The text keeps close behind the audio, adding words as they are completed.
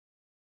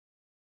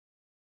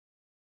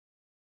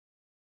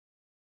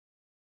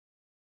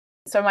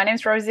So my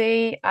name's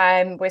Rosie.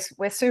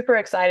 We're super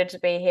excited to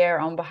be here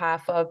on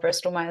behalf of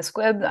Bristol Myers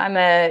Squibb. I'm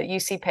a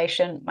UC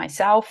patient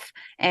myself,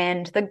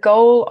 and the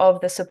goal of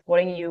the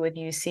Supporting You with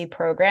UC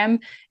program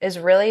is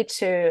really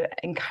to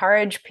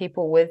encourage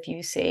people with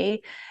UC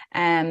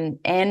and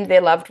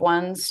their loved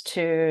ones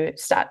to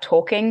start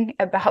talking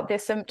about their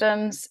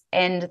symptoms.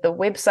 And the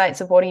website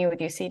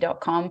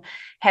supportingyouwithuc.com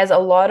has a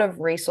lot of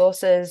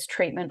resources,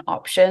 treatment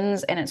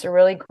options, and it's a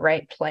really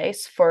great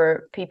place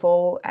for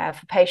people,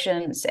 for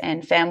patients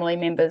and family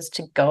members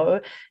to go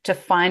to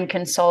find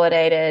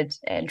consolidated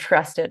and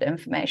trusted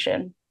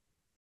information.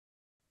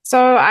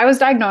 So I was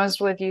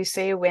diagnosed with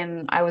UC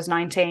when I was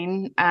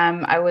 19.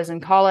 I was in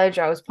college.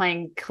 I was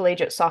playing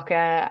collegiate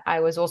soccer. I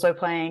was also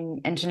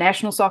playing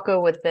international soccer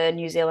with the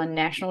New Zealand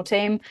national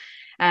team.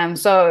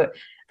 So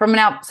from an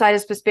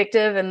outsider's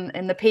perspective and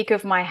in the peak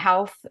of my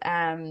health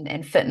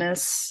and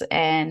fitness,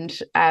 and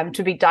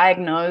to be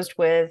diagnosed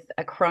with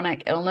a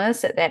chronic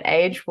illness at that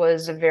age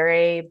was a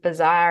very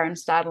bizarre and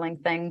startling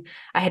thing.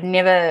 I had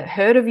never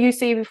heard of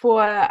UC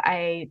before.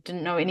 I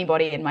didn't know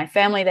anybody in my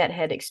family that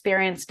had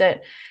experienced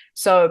it.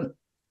 So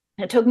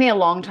it took me a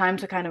long time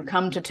to kind of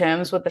come to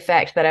terms with the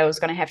fact that I was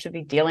going to have to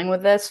be dealing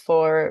with this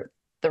for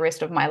the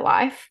rest of my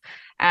life.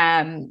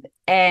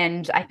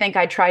 And I think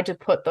I tried to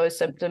put those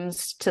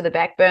symptoms to the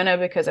back burner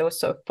because I was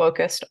so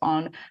focused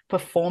on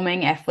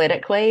performing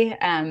athletically.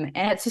 And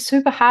it's a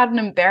super hard and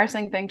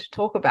embarrassing thing to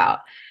talk about.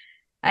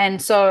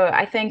 And so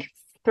I think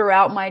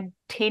throughout my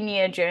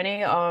 10-year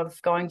journey of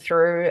going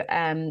through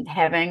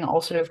having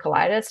ulcerative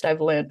colitis,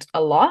 I've learned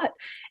a lot.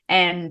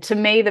 And to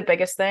me, the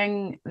biggest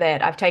thing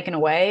that I've taken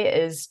away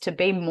is to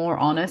be more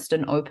honest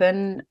and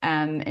open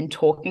in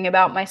talking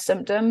about my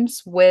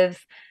symptoms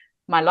with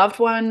my loved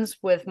ones,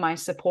 with my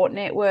support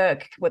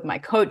network, with my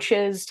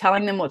coaches,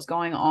 telling them what's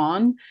going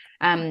on,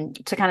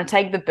 to kind of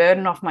take the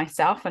burden off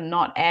myself and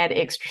not add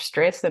extra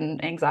stress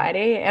and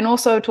anxiety. And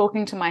also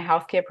talking to my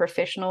healthcare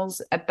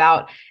professionals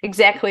about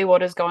exactly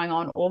what is going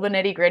on, all the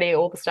nitty gritty,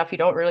 all the stuff you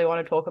don't really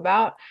want to talk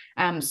about,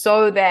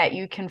 so that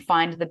you can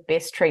find the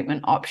best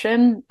treatment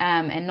option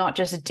and not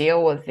just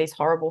deal with these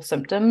horrible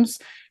symptoms.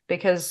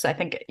 Because I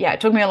think, it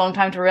took me a long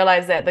time to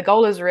realize that the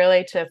goal is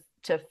really to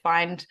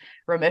find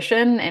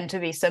remission and to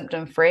be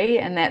symptom free,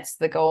 and that's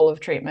the goal of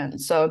treatment.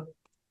 So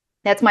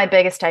that's my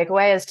biggest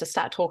takeaway, is to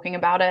start talking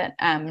about it,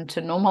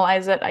 to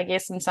normalize it, I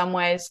guess, in some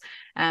ways,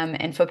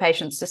 and for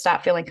patients to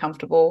start feeling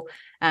comfortable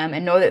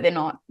and know that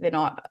they're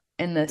not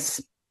in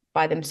this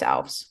by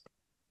themselves.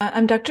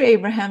 I'm Dr.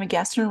 Abraham, a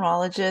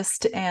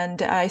gastroenterologist,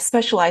 and I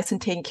specialize in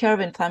taking care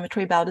of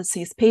inflammatory bowel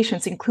disease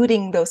patients,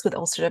 including those with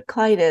ulcerative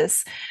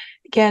colitis.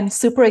 Again,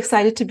 super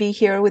excited to be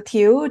here with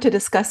you to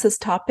discuss this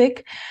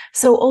topic.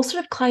 So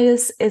ulcerative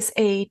colitis is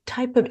a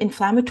type of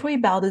inflammatory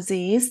bowel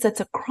disease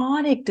that's a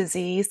chronic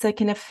disease that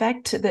can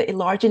affect the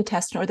large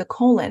intestine or the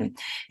colon.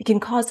 It can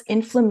cause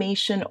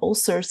inflammation,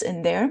 ulcers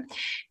in there.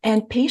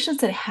 And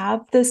patients that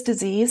have this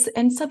disease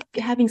ends up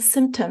having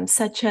symptoms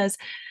such as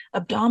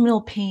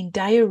abdominal pain,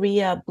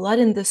 diarrhea, blood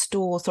in the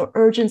stools, or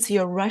urgency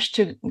or rush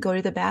to go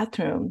to the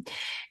bathroom.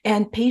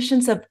 And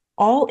patients of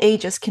all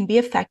ages can be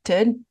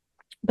affected.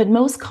 But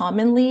most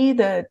commonly,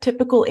 the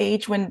typical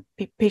age when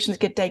patients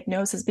get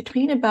diagnosed is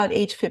between about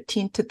age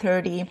 15 to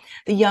 30,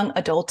 the young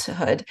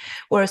adulthood.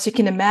 Whereas you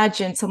can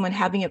imagine someone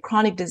having a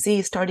chronic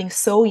disease starting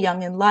so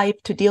young in life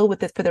to deal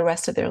with it for the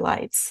rest of their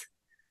lives.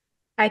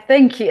 I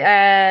think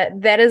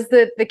that is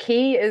the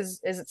key is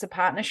it's a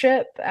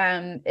partnership.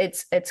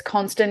 It's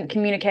constant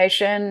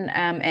communication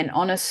and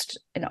honest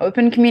and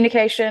open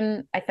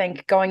communication. I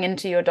think going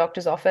into your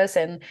doctor's office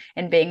and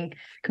being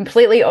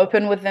completely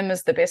open with them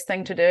is the best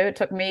thing to do. It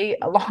took me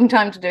a long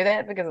time to do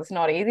that because it's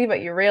not easy,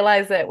 but you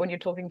realize that when you're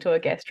talking to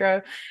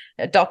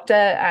a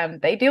doctor,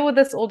 they deal with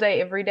this all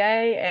day, every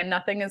day, and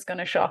nothing is going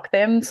to shock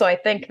them. So I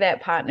think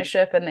that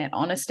partnership and that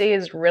honesty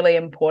is really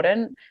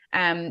important.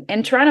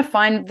 And trying to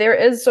find, there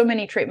is so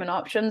many treatment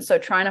options. So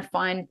trying to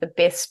find the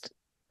best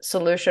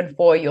solution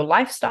for your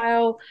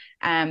lifestyle,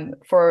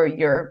 for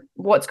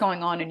what's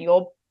going on in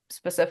your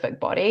specific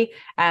body.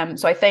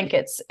 So I think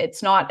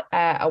it's not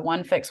a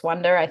one fix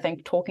wonder. I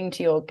think talking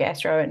to your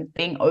gastro and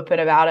being open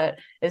about it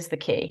is the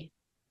key.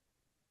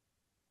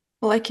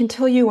 Well, I can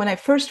tell you when I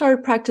first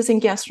started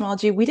practicing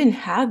gastroenterology, we didn't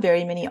have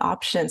very many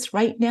options.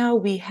 Right now,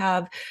 we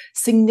have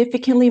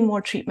significantly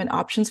more treatment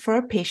options for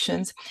our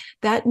patients.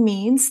 That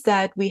means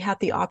that we have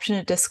the option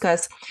to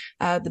discuss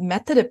the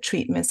method of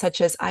treatment,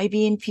 such as IV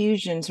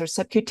infusions or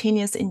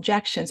subcutaneous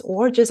injections,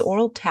 or just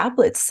oral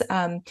tablets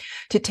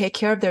to take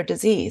care of their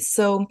disease.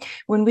 So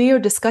when we are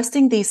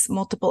discussing these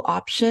multiple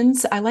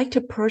options, I like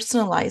to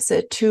personalize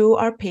it to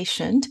our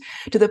patient,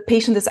 to the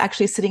patient that's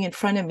actually sitting in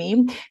front of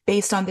me,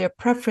 based on their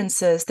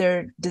preferences, their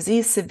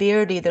disease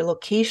severity, their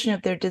location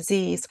of their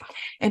disease,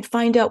 and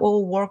find out what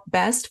will work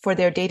best for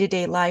their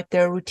day-to-day life,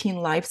 their routine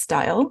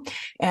lifestyle,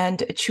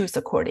 and choose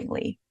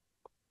accordingly.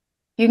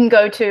 You can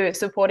go to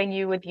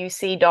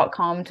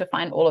supportingyouwithuc.com to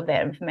find all of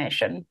that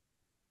information.